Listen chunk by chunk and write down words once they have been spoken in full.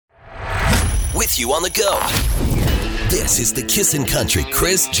with you on the go. This is the CISN Country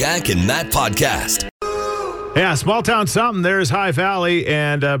Chris, Jack, and Matt podcast. Yeah, small town something. There's High Valley,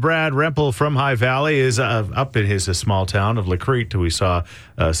 and Brad Rempel from High Valley is up in his small town of Lacrete. We saw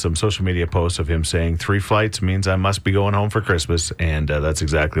some social media posts of him saying 3 flights means I must be going home for Christmas, and that's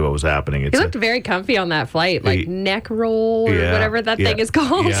exactly what was happening. He looked very comfy on that flight, like neck roll or whatever that thing is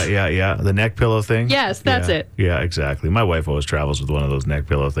called. Yeah. The neck pillow thing? Yes, that's it. Yeah, exactly. My wife always travels with one of those neck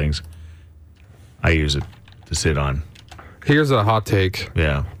pillow things. I use it to sit on. Here's a hot take.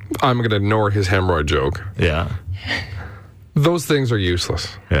 Yeah. I'm going to ignore his hemorrhoid joke. Yeah. Those things are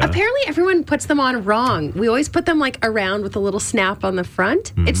useless. Yeah. Apparently, everyone puts them on wrong. We always put them like around with a little snap on the front.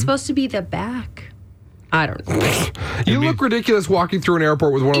 Mm-hmm. It's supposed to be the back. I don't know. You look ridiculous walking through an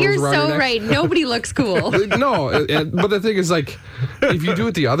airport with one of those around your neck. You're so right. Nobody looks cool. No, but the thing is, like, if you do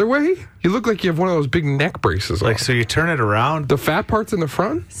it the other way, you look like you have one of those big neck braces on. Like, so you turn it around? The fat part's in the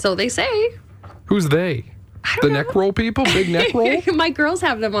front? So they say. Who's they? The neck roll people? Big neck roll? My girls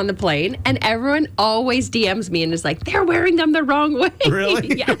have them on the plane, and everyone always DMs me and is like, they're wearing them the wrong way.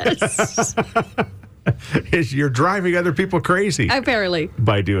 Really? Yes. You're driving other people crazy. Apparently.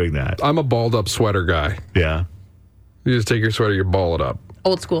 By doing that. I'm a balled up sweater guy. Yeah. You just take your sweater, you ball it up.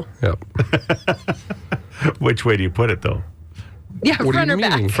 Old school. Yep. Which way do you put it, though? Yeah, what front do or you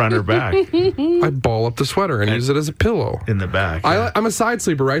mean? back. Front or back? I ball up the sweater and use it as a pillow. In the back. Yeah. I'm a side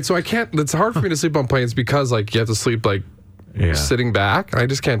sleeper, right? So I can't, it's hard for me to sleep on planes because, like, you have to sleep, like, sitting back. I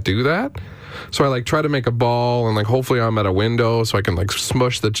just can't do that. So I, like, try to make a ball and, like, hopefully I'm at a window so I can, like,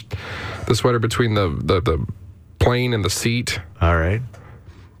 smush the sweater between the plane and the seat. All right.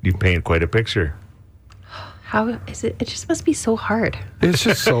 You paint quite a picture. How is it? It just must be so hard. It's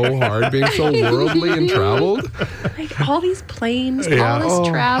just so hard being so worldly and traveled. Like all these planes, all this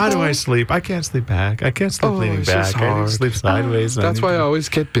travel. How do I sleep? I can't sleep back. I can't sleep leaning back. I need to sleep sideways. That's why I always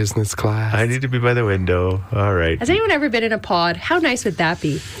get business class. I need to be by the window. All right. Has anyone ever been in a pod? How nice would that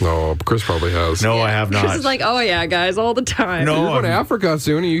be? No, Chris probably has. No, I have not. Chris is like, oh yeah, guys, all the time. No, You're going to Africa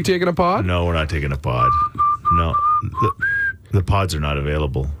soon. Are you taking a pod? No, we're not taking a pod. No. The pods are not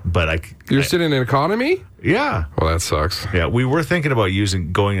available. But You're sitting in economy? Yeah. Well, that sucks. Yeah, we were thinking about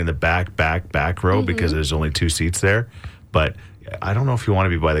going in the back row because there's only 2 seats there. But I don't know if you want to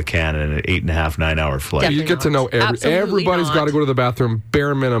be by the can in an 8.5, 9-hour flight. Definitely You get to know everybody's got to go to the bathroom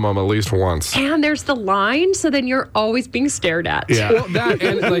bare minimum at least once. And there's the line, so then you're always being stared at. Yeah. Well, that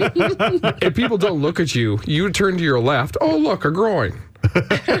and like if people don't look at you, you turn to your left. Oh, look, a groin.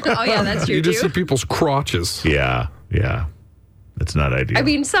 Oh yeah, that's true You just too. see people's crotches. Yeah. That's not ideal. I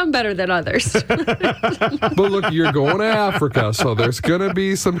mean, some better than others. But look, you're going to Africa, so there's going to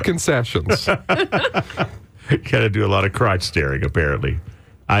be some concessions. You got to do a lot of crotch staring, apparently.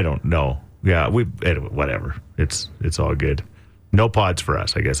 I don't know. Yeah, whatever. It's all good. No pods for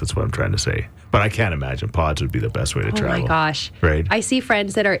us, I guess that's what I'm trying to say. But I can't imagine pods would be the best way to travel. Oh my gosh. Right? I see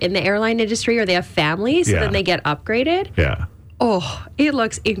friends that are in the airline industry or they have families, so then they get upgraded. Yeah. Oh, it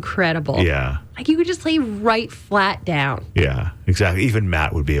looks incredible. Yeah. Like you could just lay right flat down. Yeah, exactly. Even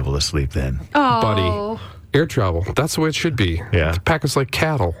Matt would be able to sleep then. Oh. Buddy, air travel, that's the way it should be. Yeah. Pack us like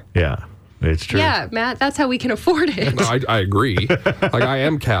cattle. Yeah, it's true. Yeah, Matt, that's how we can afford it. No, I agree. Like, I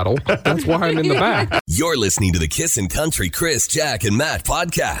am cattle. That's why I'm in the back. You're listening to the CISN Country Chris, Jack, and Matt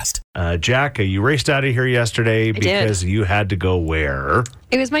podcast. Jack, you raced out of here yesterday because did. you had to go where?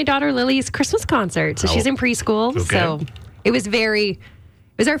 It was my daughter Lily's Christmas concert. So she's in preschool. Okay. So it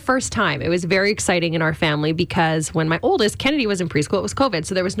was our first time. It was very exciting in our family because when my oldest, Kennedy, was in preschool, it was COVID.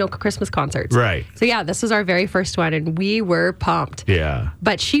 So there was no Christmas concerts. Right. So yeah, this was our very first one and we were pumped. Yeah.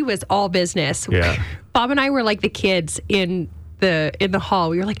 But she was all business. Yeah. Bob and I were like the kids in the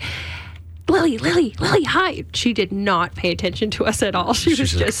hall. We were like, Lily, hi. She did not pay attention to us at all. She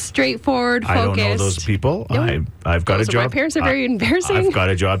was just straightforward, focused. I don't know those people. Nope. I've got Those a job. My parents are very embarrassing. I've got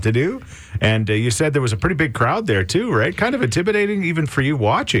a job to do. And you said there was a pretty big crowd there too, right? Kind of intimidating even for you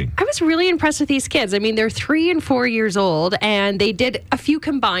watching. I was really impressed with these kids. I mean, they're 3 and 4 years old, and they did a few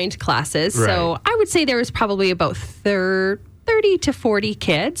combined classes. Right. So I would say there was probably about 30 to 40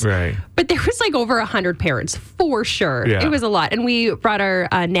 kids. Right. But there was like over 100 parents, for sure. Yeah. It was a lot. And we brought our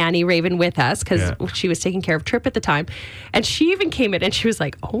nanny, Raven, with us because Yeah. she was taking care of Trip at the time. And she even came in and she was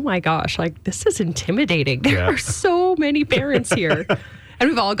like, oh my gosh, like this is intimidating. There are so many parents here. And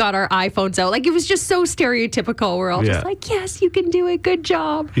we've all got our iPhones out. Like, it was just so stereotypical. We're all just like, yes, you can do it. Good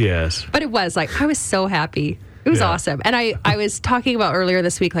job. Yes. But it was like, I was so happy. It was awesome. And I was talking about earlier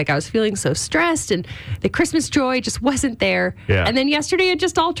this week, like I was feeling so stressed and the Christmas joy just wasn't there. Yeah. And then yesterday it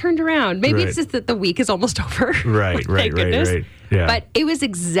just all turned around. Maybe Right. it's just that the week is almost over. Right. Thank goodness. Yeah. But it was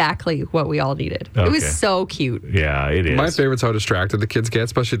exactly what we all needed. It was so cute. Yeah, it is. My favorite's how distracted the kids get,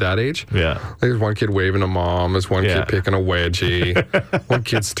 especially that age. Yeah. There's one kid waving to mom. There's one kid picking a wedgie. One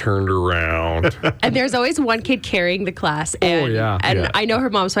kid's turned around. And there's always one kid carrying the class. And, I know her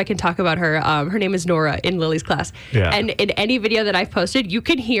mom, so I can talk about her. Her name is Nora in Lily's class. Yeah. And in any video that I've posted, you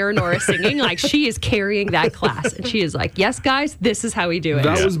can hear Nora singing like she is carrying that class. And she is like, yes, guys, this is how we do it.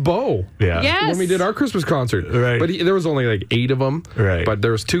 That was Bo. Yeah. Yes. When we did our Christmas concert. Right. But there was only like 8 of them. Right. But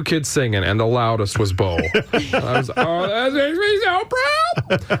there was 2 kids singing, and the loudest was Bo. I was, that makes me so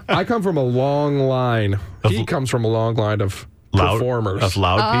proud. I come from a long line. He comes from a long line of performers. Of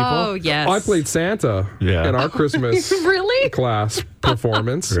loud people? Oh, yes. I played Santa in our Christmas Really? class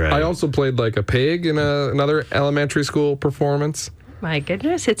performance. Right. I also played like a pig in another elementary school performance. My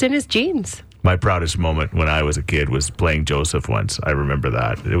goodness, it's in his genes. My proudest moment when I was a kid was playing Joseph once. I remember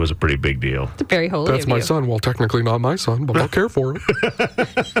that. It was a pretty big deal. It's very holy That's of my you. son. Well, technically not my son, but I'll care for him.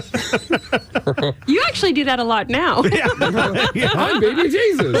 You actually do that a lot now. I'm baby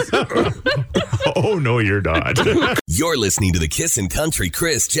Jesus. Oh, no, you're not. You're listening to the Kissin' Country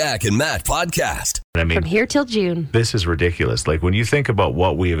Chris, Jack, and Matt podcast. I mean, From here till June. this is ridiculous. Like, when you think about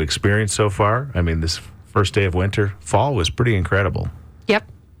what we have experienced so far, I mean, this first day of winter, fall was pretty incredible. Yep.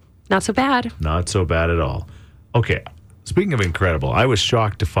 Not so bad. Not so bad at all. Okay, speaking of incredible, I was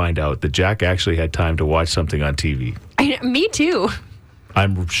shocked to find out that Jack actually had time to watch something on TV. Me too.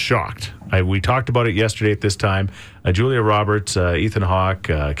 I'm shocked. We talked about it yesterday at this time. Julia Roberts, Ethan Hawke,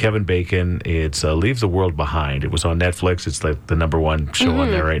 Kevin Bacon. It's Leave the World Behind. It was on Netflix. It's like the #1 show on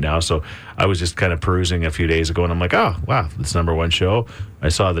there right now. So I was just kind of perusing a few days ago, and I'm like, oh, wow, this #1 show. I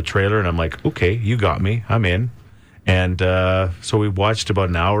saw the trailer, and I'm like, okay, you got me. I'm in. And so we watched about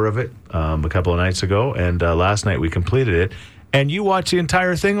an hour of it a couple of nights ago, and last night we completed it. And you watched the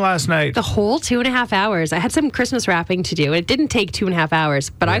entire thing last night. The whole 2.5 hours. I had some Christmas wrapping to do. It didn't take 2.5 hours,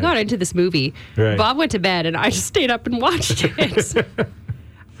 but I got into this movie. Right. Bob went to bed, and I just stayed up and watched it.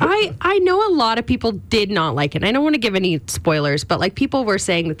 I know a lot of people did not like it. I don't want to give any spoilers, but like people were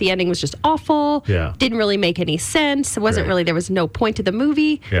saying that the ending was just awful. Yeah. Didn't really make any sense. It wasn't really, there was no point to the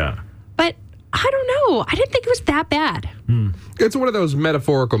movie. Yeah. But I don't know. I didn't think it was that bad. It's one of those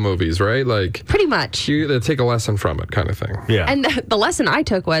metaphorical movies, right? Like, Pretty much. you take a lesson from it kind of thing. Yeah. And the lesson I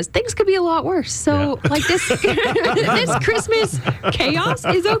took was things could be a lot worse. So, like this, this Christmas chaos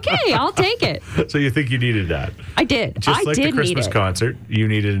is okay. I'll take it. So you think you needed that? I did. Just I like did the Christmas need it. concert, you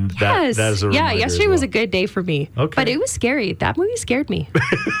needed that. Yes. That as a reminder yesterday as was a well. good day for me. Okay. But it was scary. That movie scared me.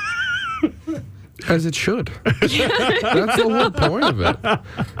 As it should. That's the whole point of it.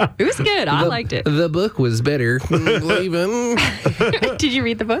 It was good. I liked it. The book was better. Leaving. Did you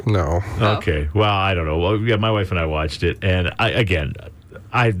read the book? No. Okay. Well, I don't know. Well, yeah, my wife and I watched it, and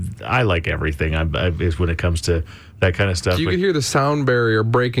I like everything. Is when it comes to that kind of stuff. You but- could hear the sound barrier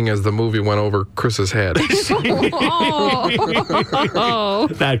breaking as the movie went over Chris's head. Oh.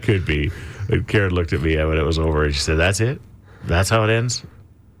 That could be. And Karen looked at me when it was over, and she said, "That's it? That's how it ends?"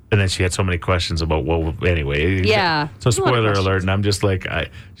 And then she had so many questions about anyway. Yeah. So A lot of spoiler questions. alert, and I'm just like,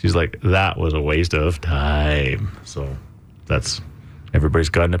 she's like, that was a waste of time. So everybody's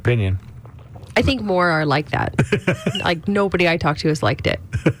got an opinion. I think more are like that. Like nobody I talked to has liked it.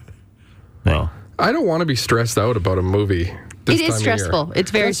 Well, I don't want to be stressed out about a movie. This It is time of year. stressful.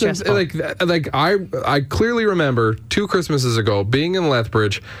 It's very stressful. Like I clearly remember 2 Christmases ago being in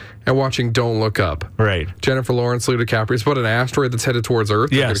Lethbridge and watching Don't Look Up. right. Jennifer Lawrence, Leo DiCaprio. It's about an asteroid that's headed towards Earth.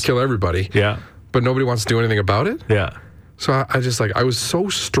 They're Yes. going to kill everybody. Yeah. But nobody wants to do anything about it. Yeah. So I just I was so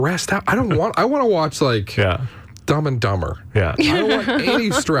stressed out. I want to watch Yeah. Dumb and Dumber. Yeah. I don't want any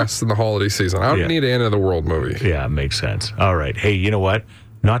stress in the holiday season. I don't Yeah. need an end of the world movie. Yeah, makes sense. All right. Hey, you know what?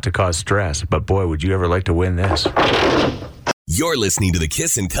 Not to cause stress, but boy, would you ever like to win this? You're listening to the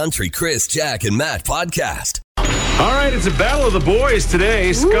Kissin' Country Chris, Jack, and Matt podcast. All right, it's a battle of the boys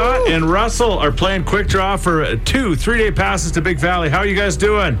today. Scott and Russell are playing quick draw for 2 3-day passes to Big Valley. How are you guys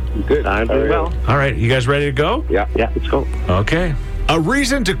doing? Good. I'm doing well. All right, you guys ready to go? Yeah, let's go. Okay. A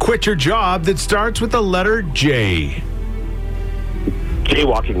reason to quit your job that starts with the letter J.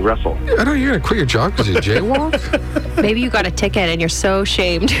 Jaywalking, Russell. I know you're going to quit your job because you jaywalk? Maybe you got a ticket and you're so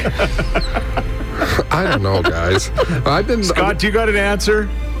shamed. I don't know, guys. Scott, do you got an answer?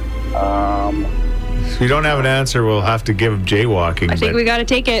 If you don't have an answer, we'll have to give him jaywalking. I think we got to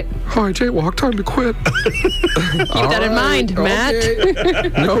take it. Oh, I jaywalk. Time to quit. Keep that in mind,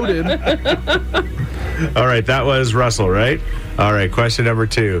 Matt. Noted. All right, that was Russell, right? All right, question number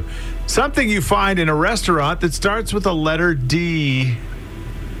 2. Something you find in a restaurant that starts with the letter D.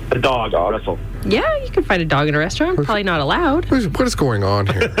 The dog, Russell. Yeah, you can find a dog in a restaurant. Probably not allowed. What is going on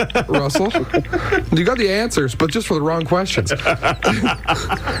here, Russell? You got the answers, but just for the wrong questions.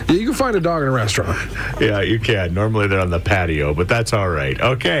 Yeah, you can find a dog in a restaurant. Yeah, you can. Normally they're on the patio, but that's all right.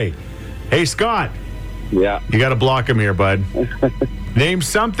 Okay. Hey, Scott. Yeah. You got to block him here, bud. Name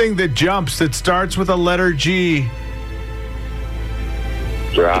something that jumps that starts with a letter G.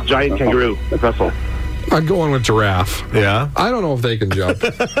 Giraffe. Giant kangaroo. Russell. I'm going with giraffe. Yeah? I don't know if they can jump.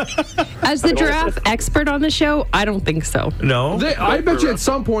 As the giraffe expert on the show, I don't think so. No? I bet you at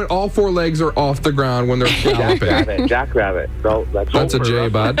some point all 4 legs are off the ground when they're galloping. Jackrabbit. So That's a J,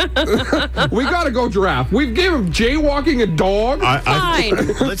 bud. We got to go giraffe. We've given him jaywalking a dog. Fine.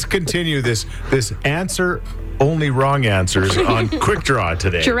 Let's continue this answer only wrong answers on Quick Draw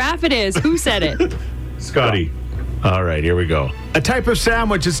today. Giraffe it is. Who said it? Scotty. All right, here we go. A type of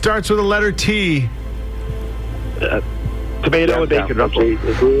sandwich that starts with a letter T. Tomato and bacon. Russell.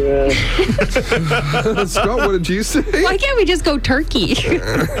 Scott, what did you say? Why can't we just go turkey?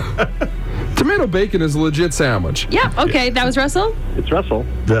 Tomato bacon is a legit sandwich. Yeah, okay. That was Russell? It's Russell.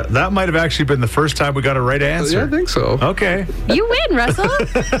 That might have actually been the first time we got a right answer. Yeah, I think so. Okay. You win, Russell.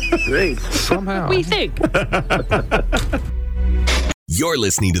 Great. Somehow. We think. You're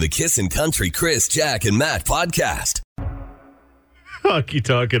listening to the Kissin' Country Chris, Jack, and Matt podcast. Honky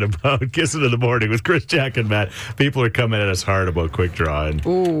talking about Kissing in the Morning with Chris, Jack, and Matt. People are coming at us hard about Quick Draw, and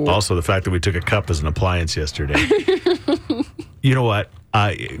also the fact that we took a cup as an appliance yesterday. You know what?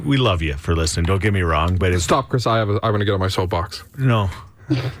 We love you for listening. Don't get me wrong, but it's Stop, Chris. I want to get on my soapbox. no.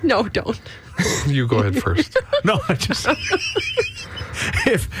 No, don't. You go ahead first. No, I just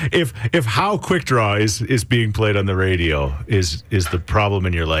if how Quick Draw is being played on the radio is the problem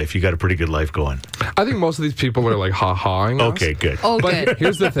in your life, you got a pretty good life going. I think most of these people are like ha-haing us. Okay, good. Oh, But good.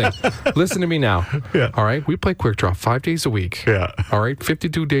 here's the thing. Listen to me now. Yeah. All right? We play Quick Draw 5 days a week. Yeah. All right?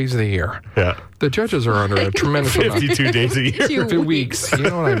 52 days of the year. Yeah. The judges are under a tremendous amount. 52 days a year. 2 50 weeks. You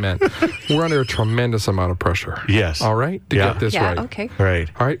know what I meant. We're under a tremendous amount of pressure. Yes. All right? To Yeah. get this Yeah, right. okay. Right.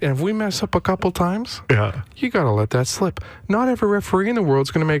 All right? And if we mess up a couple times, Yeah. you got to let that slip. Not every referee in the world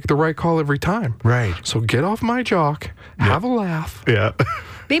is going to make the right call every time. Right. So get off my jock, have a laugh. Yeah.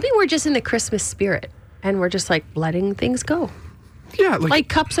 Maybe we're just in the Christmas spirit and we're just like letting things go. Yeah, Like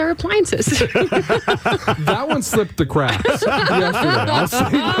cups are appliances. that one slipped the cracks yesterday. I'll say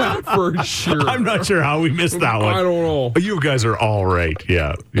that for sure. I'm not sure how we missed that one. I don't know. You guys are all right.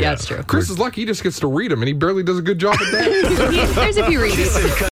 Yeah. Yeah, it's true. Chris is lucky he just gets to read them, and he barely does a good job at that. There's a few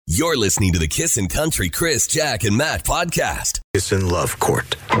reasons. You're listening to the Kissin' Country Chris, Jack, and Matt podcast. CISN Love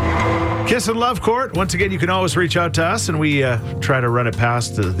Court. CISN Love Court. Once again, you can always reach out to us, and we try to run it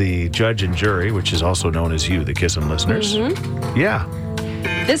past the judge and jury, which is also known as you, the CISN listeners. Yeah.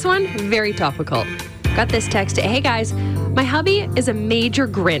 This one, very topical. Got this text. Hey guys, my hubby is a major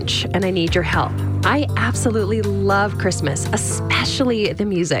Grinch and I need your help. I absolutely love Christmas, especially the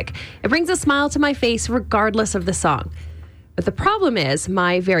music. It brings a smile to my face regardless of the song. But the problem is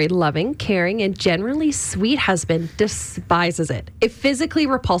my very loving, caring, and generally sweet husband despises it. It physically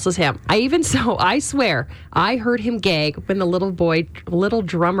repulses him. I swear, I heard him gag when the little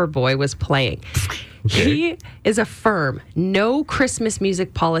drummer boy was playing. Okay. He is a firm no Christmas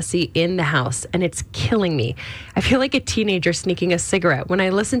music policy in the house, and it's killing me. I feel like a teenager sneaking a cigarette when I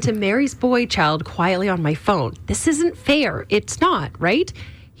listen to Mary's Boy Child quietly on my phone. This isn't fair. It's not, right?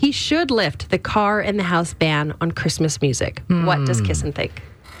 He should lift the car and the house ban on Christmas music. What does Kissin think?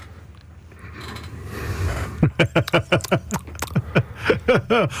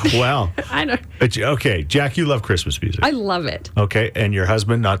 Well, I don't. Okay, Jack, you love Christmas music. I love it. Okay, and your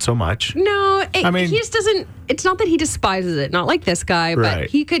husband not so much. No, I mean, he just doesn't. It's not that he despises it. Not like this guy, but Right.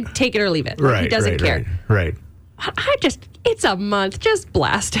 he could take it or leave it. Like, he doesn't care. Right. It's a month. Just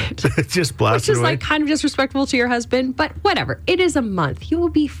blast it. Just blast Which it is away. like kind of disrespectful to your husband, but whatever. It is a month. You will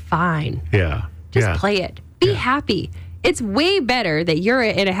be fine. Yeah. Just play it. Be happy. It's way better that you're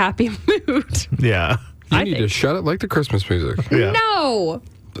in a happy mood. Yeah. You I need to think. shut it like the Christmas music. Yeah. No.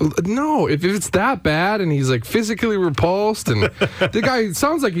 No, if it's that bad and he's like physically repulsed and the guy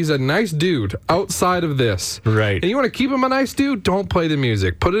sounds like he's a nice dude outside of this. Right. And you want to keep him a nice dude, don't play the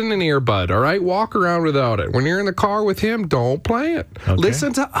music. Put it in an earbud, all right? Walk around without it. When you're in the car with him, don't play it. Okay.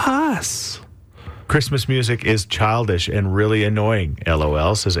 Listen to us. Christmas music is childish and really annoying.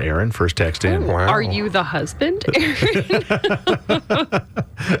 LOL, says Aaron. First text in. Wow. Are you the husband?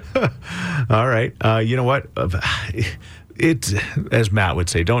 All right. You know what? It's, as Matt would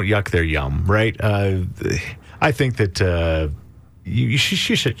say, don't yuck their yum, right? I think that you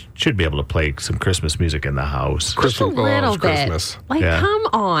should be able to play some Christmas music in the house. Chris Just a little loves bit. Christmas. Like, Yeah. come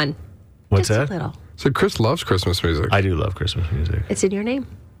on. What's Just that? a little. So Chris loves Christmas music. I do love Christmas music. It's in your name.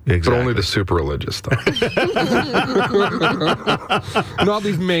 Exactly. But only the super religious stuff. Not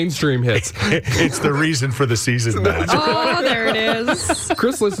these mainstream hits. It's the reason for the season, Matt. Oh, there it is.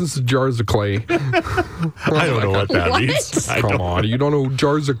 Chris listens to Jars of Clay. I don't know what that What? means. Come on, you don't know who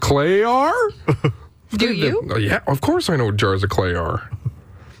Jars of Clay are? Do you? Yeah, of course I know what Jars of Clay are.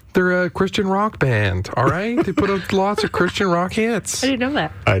 They're a Christian rock band, all right? They put out lots of Christian rock hits. I didn't know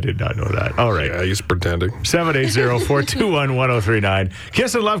that. I did not know that. All right. Yeah, he's pretending. 780-421-1039.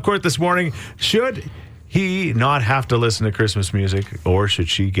 Kiss and Love Court this morning. Should he not have to listen to Christmas music, or should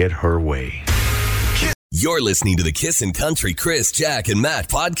she get her way? You're listening to the Kissin' Country Chris, Jack, and Matt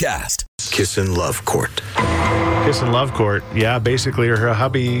podcast. CISN Love Court. Kiss and Love Court. Yeah, basically her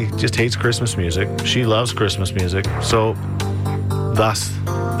hubby just hates Christmas music. She loves Christmas music. So thus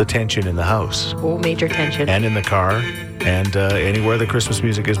the tension in the house Oh, major tension. and in the car and anywhere the Christmas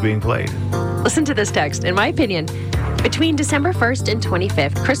music is being played. Listen to this text. In my opinion, between December 1st and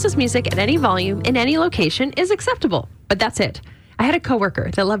 25th, Christmas music at any volume in any location is acceptable. But that's it. I had a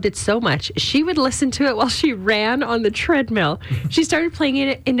coworker that loved it so much, she would listen to it while she ran on the treadmill. She started playing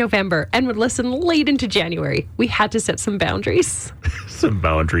it in November and would listen late into January. We had to set some boundaries. Some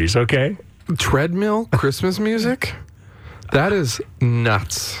boundaries, okay? Treadmill Christmas music? That is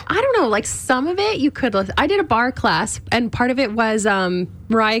nuts. I don't know, like some of it you could listen. I did a bar class and part of it was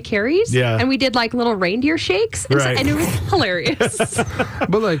Mariah Carey's. Yeah. And we did like little reindeer shakes. And, Right. and it was hilarious.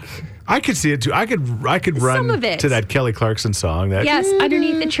 But like, I could see it too. I could run Some of it. to that Kelly Clarkson song. That Yes,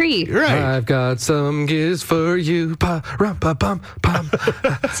 underneath the tree. right. I've got some gifts for you. Pa-rum-pa-pum-pum.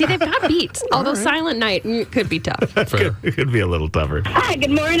 See, they've got beats. Although Silent Night could be tough. Fair. It could be a little tougher. Hi,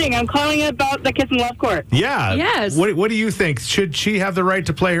 good morning. I'm calling about the Kiss and Love Court. Yeah. Yes. What do you think? Should she have the right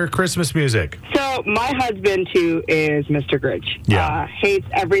to play her Christmas music? So my husband, too, is Mr. Grinch. Yeah. Hates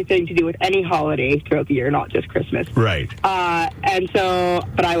everything to do with any holiday throughout the year, not just Christmas. Right.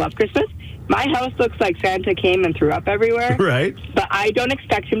 But I love Christmas. My house looks like Santa came and threw up everywhere. Right. But I don't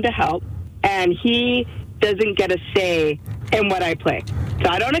expect him to help, and he doesn't get a say in what I play. So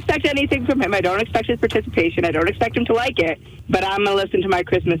I don't expect anything from him. I don't expect his participation. I don't expect him to like it. But I'm going to listen to my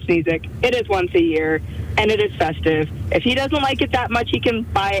Christmas music. It is once a year, and it is festive. If he doesn't like it that much, he can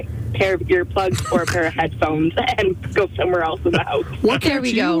buy a pair of earplugs or a pair of headphones and go somewhere else in the house. Why There can't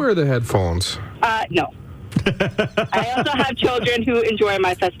we you go. wear the headphones? No. I also have children who enjoy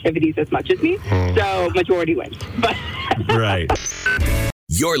my festivities as much as me, so majority wins. But Right.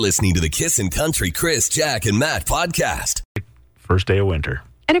 You're listening to the Kissin' Country Chris, Jack, and Matt podcast. First day of winter.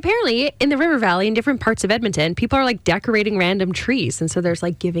 And apparently, in the River Valley, in different parts of Edmonton, people are like decorating random trees. And so there's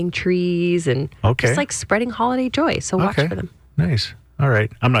like giving trees and Okay. just like spreading holiday joy. So watch for them. Nice. All right.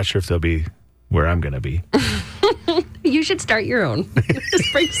 I'm not sure if they'll be where I'm going to be. You should start your own.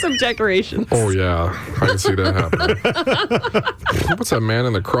 Just bring some decorations. Oh, yeah. I can see that happening. What's that man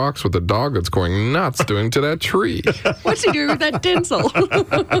in the Crocs with the dog that's going nuts doing to that tree? What's he doing with that tinsel?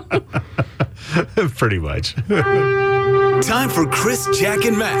 Pretty much. Time for Chris, Jack,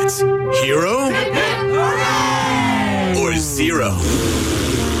 and Matt's Hero or Zero.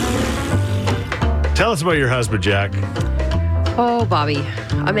 Tell us about your husband, Jack. Oh, Bobby,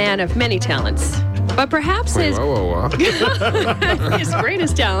 a man of many talents. But perhaps his Whoa. his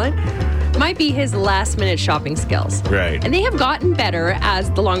greatest talent might be his last-minute shopping skills. Right. And they have gotten better as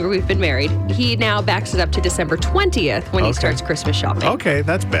the longer we've been married. He now backs it up to December 20th when he Okay. starts Christmas shopping. Okay,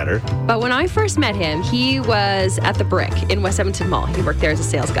 that's better. But when I first met him, he was at the Brick in West Edmonton Mall. He worked there as a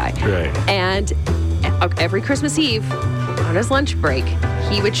sales guy. Right. And every Christmas Eve, on his lunch break,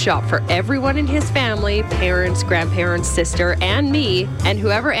 he would shop for everyone in his family, parents, grandparents, sister, and me, and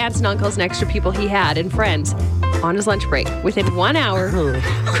whoever aunts and uncles and extra people he had and friends on his lunch break. Within 1 hour,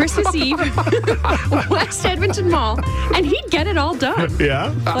 Christmas Eve, West Edmonton Mall, and he'd get it all done.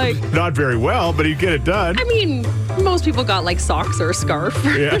 Yeah. Like, Not very well, but he'd get it done. I mean, most people got like socks or a scarf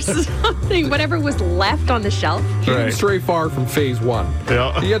Yeah. or something, whatever was left on the shelf. He didn't Right. stray far from phase one.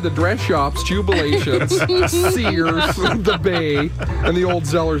 Yeah. He had the dress shops, Jubilations, Sears, the Bay, and the old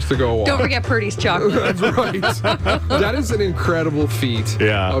Zellers to go on. Don't forget Purdy's chocolate. That's right. That is an incredible feat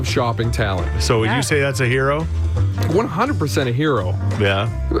Yeah. of shopping talent. So would Yeah. you say that's a hero? 100% a hero. Yeah.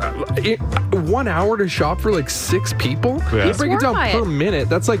 1 hour to shop for like 6 people? Yeah. You break it down Swore by per it. minute.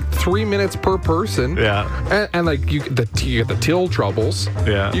 That's like 3 minutes per person. Yeah. And like you get the till troubles.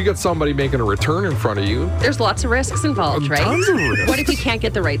 Yeah. You got somebody making a return in front of you. There's lots of risks involved, right? Tons of risks. What if you can't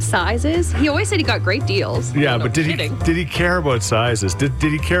get the right sizes? He always said he got great deals. Yeah, No but did kidding. he care about sizes? Did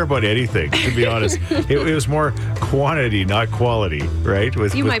he care about anything, to be honest? It was more quantity, not quality, right?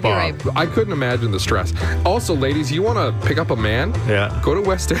 With You with might be Bob. right. I couldn't imagine the stress. Also, ladies, you want to pick up a man? Yeah. Go to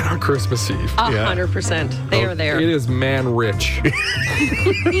West End on Christmas Eve. 100%. They are there. It is man rich.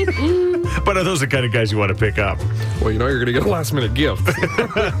 But are those the kind of guys you want to pick up? Well, you know you're going to get a last minute gift.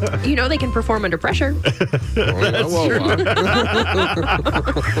 You know they can perform under pressure.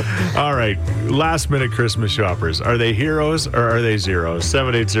 All right. Last minute Christmas shoppers. Are they heroes or are they zeros?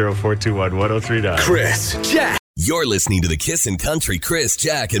 780-421-1039. Chris, Jack. You're listening to the Kissin' Country Chris,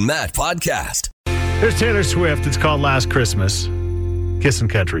 Jack, and Matt podcast. There's Taylor Swift. It's called Last Christmas. Kissin'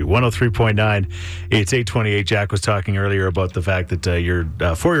 Country, 103.9. It's 8:28. Jack was talking earlier about the fact that your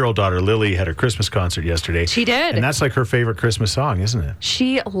 4-year-old daughter, Lily, had her Christmas concert yesterday. She did. And that's like her favorite Christmas song, isn't it?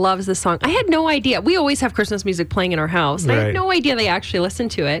 She loves the song. I had no idea. We always have Christmas music playing in our house. And I Right. had no idea they actually listened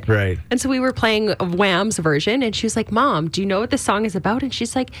to it. Right. And so we were playing Wham's version, and she was like, Mom, do you know what this song is about? And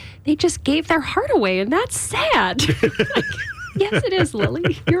she's like, they just gave their heart away, and that's sad. Like, yes, it is,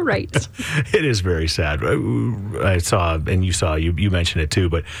 Lily. You're right. It is very sad. I saw, and you mentioned it too,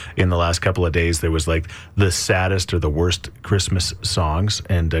 but in the last couple of days, there was like the saddest or the worst Christmas songs,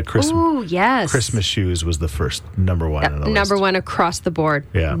 and Oh, yes. Christmas Shoes was the first number one on the list. Number one across the board.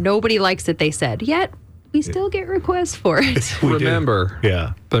 Yeah. Nobody likes it, they said. Yet, we still get requests for it. We do. Remember,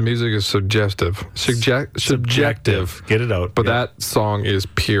 Yeah. the music is subjective. Subjective. Get it out. But Yeah. that song is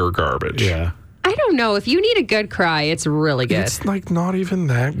pure garbage. Yeah. I don't know. If you need a good cry, it's really good. It's like not even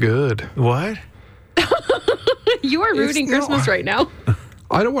that good. What? You are ruining Christmas right now.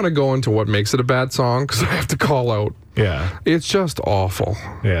 I don't want to go into what makes it a bad song because I have to call out. Yeah. It's just awful.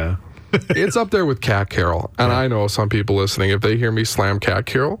 Yeah. It's up there with Cat Carol. And I know some people listening, if they hear me slam Cat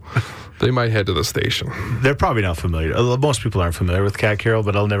Carol, they might head to the station. They're probably not familiar. Most people aren't familiar with Cat Carol,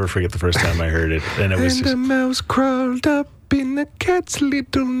 but I'll never forget the first time I heard it. And it was And just... the mouse crawled up in the cat's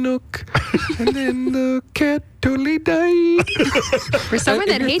little nook. And then the cat totally died. For someone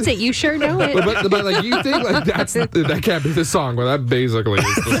that hates it, you sure know it. But like you think like that can't be the song, but that basically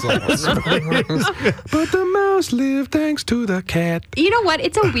is the song. But the mouse lived thanks to the cat. You know what?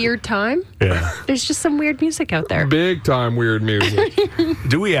 It's a weird time. Yeah. There's just some weird music out there. Big time weird music.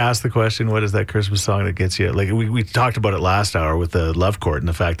 Do we ask the question, what is that Christmas song that gets you? Like, we talked about it last hour with the Love Court and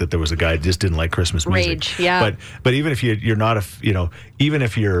the fact that there was a guy who just didn't like Christmas music. Rage, yeah. But even if you're not even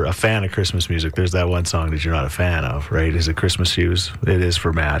if you're a fan of Christmas music, there's that one song that you're not a fan of, right? Is it Christmas Shoes? It is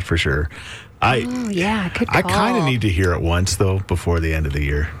for Matt, for sure. Yeah, good call. I kind of need to hear it once, though, before the end of the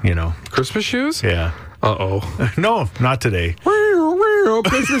year, Christmas shoes? Yeah. Uh-oh. No, not today.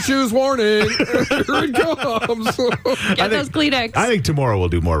 Christmas shoes warning. Here it comes. Get those Kleenex. I think tomorrow we'll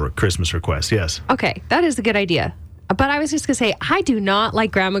do more Christmas requests, yes. Okay, that is a good idea. But I was just going to say, I do not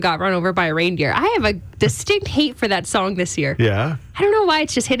like Grandma Got Run Over by a Reindeer. I have a distinct hate for that song this year. Yeah? I don't know why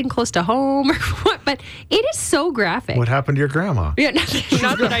it's just hitting close to home or what, but it is so graphic. What happened to your grandma? Yeah,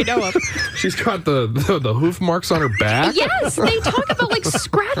 not that I know of. She's got the hoof marks on her back. Yes, they talk about like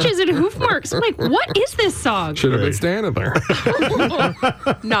scratches and hoof marks. I'm like, what is this song? Should have been standing there.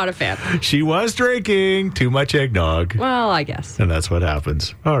 Not a fan. She was drinking too much eggnog. Well, I guess. And that's what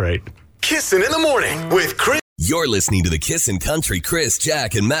happens. All right. Kissin' in the morning with Chris. You're listening to the Kissin' Country Chris,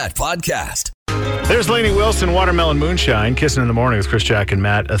 Jack, and Matt podcast. There's Lainey Wilson, Watermelon Moonshine, Kissin' in the Morning with Chris, Jack, and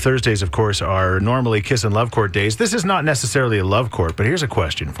Matt. Thursdays, of course, are normally Kissin' Love Court days. This is not necessarily a love court, but here's a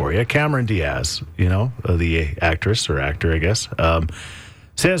question for you. Cameron Diaz, the actress or actor, I guess,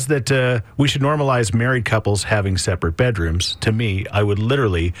 says that we should normalize married couples having separate bedrooms. To me, I would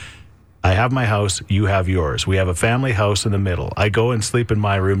literally... I have my house, you have yours. We have a family house in the middle. I go and sleep in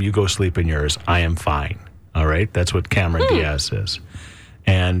my room, you go sleep in yours. I am fine. All right? That's what Cameron Diaz says.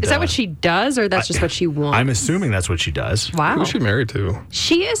 And Is that what she does, or that's just what she wants? I'm assuming that's what she does. Wow. Who's she married to?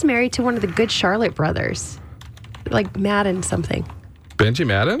 She is married to one of the Good Charlotte brothers. Like Madden something. Benji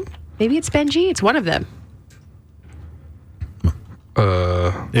Madden? Maybe it's Benji. It's one of them.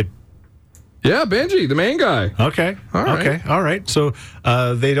 Yeah, Benji, the main guy. Okay. All right. Okay. All right. So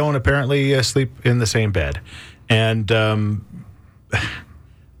they don't apparently sleep in the same bed. And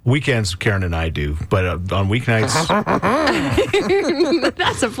weekends, Karen and I do. But on weeknights...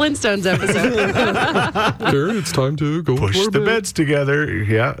 That's a Flintstones episode. Karen, it's time to go push for the bed. beds together.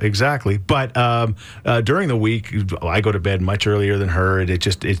 Yeah, exactly. But during the week, I go to bed much earlier than her, and it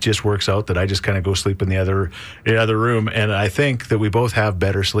just works out that I just kind of go sleep in the other room. And I think that we both have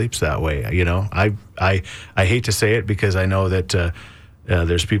better sleeps that way. I hate to say it because I know that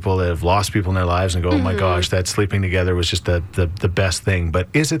there's people that have lost people in their lives and go, oh my gosh, that sleeping together was just the best thing. But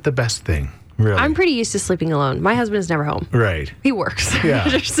is it the best thing? Really? I'm pretty used to sleeping alone. My husband's never home. Right. He works. Yeah.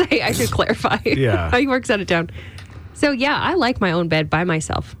 I should clarify. Yeah. He works out of town. So, yeah, I like my own bed by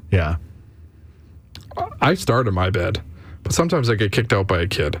myself. Yeah. I started my bed But sometimes I get kicked out by a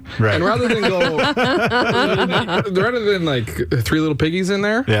kid. Right. And rather than like 3 little piggies in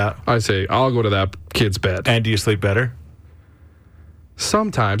there, I say, I'll go to that kid's bed. And do you sleep better?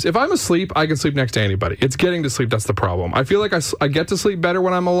 Sometimes. If I'm asleep, I can sleep next to anybody. It's getting to sleep that's the problem. I feel like I get to sleep better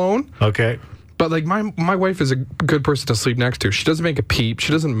when I'm alone. Okay. But like my wife is a good person to sleep next to. She doesn't make a peep.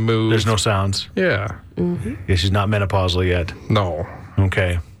 She doesn't move. There's no sounds. Yeah. Mm-hmm. Yeah, she's not menopausal yet. No.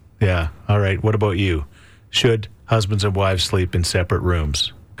 Okay. Yeah. All right. What about you? Should husbands and wives sleep in separate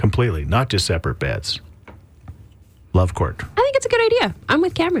rooms completely, not just separate beds? Love Court. I think it's a good idea. I'm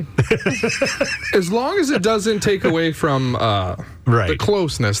with Cameron. As long as it doesn't take away from the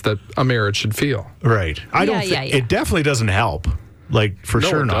closeness that a marriage should feel. Right. I don't think it definitely doesn't help. Like, for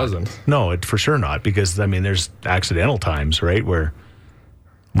sure not. No, it doesn't. No, it for sure not. Because, I mean, there's accidental times, right, where,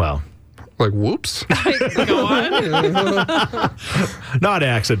 well. Like, whoops. Go on. Not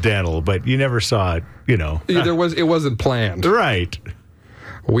accidental, but you never saw it, you know. It wasn't planned. Right.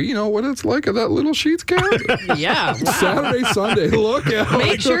 We know what it's like at that little Sheets cabin. Yeah. Wow. Saturday, Sunday, look out.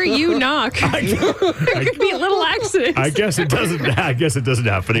 Make sure you knock. There could be a little accident. I guess it doesn't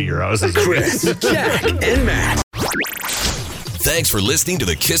happen at your house. Chris, Jack, and Matt. Thanks for listening to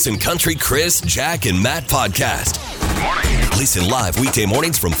the Kissin' Country Chris, Jack, and Matt podcast. Listen live weekday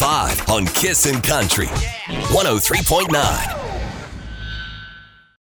mornings from 5 on Kissin' Country 103.9.